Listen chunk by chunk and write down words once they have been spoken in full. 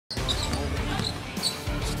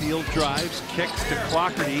Steele drives, kicks to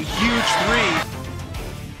Clougherty. Huge three.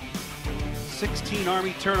 16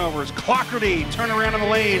 Army turnovers. Clougherty, turnaround in the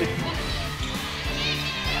lane.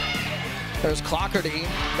 There's Clougherty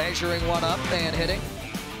measuring one up and hitting.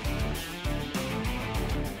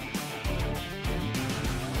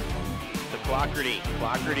 To Clougherty.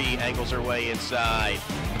 Clougherty angles her way inside.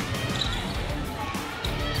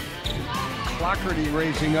 Clougherty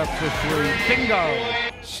raising up for three.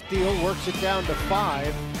 Bingo! Steele works it down to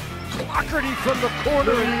 5. Clougherty from the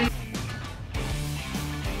corner. And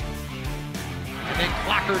then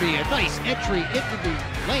Clougherty, a nice entry into the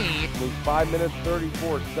lane. 5 minutes,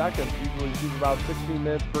 34 seconds. Usually shoots about 16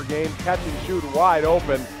 minutes per game. Catch and shoot wide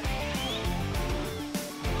open.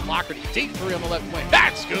 Clougherty, deep three on the left wing.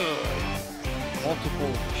 That's good!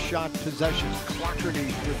 Multiple shot possessions. Clougherty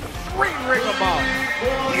with the three ring 'em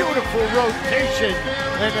up. Beautiful rotation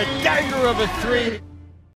and a dagger of a three.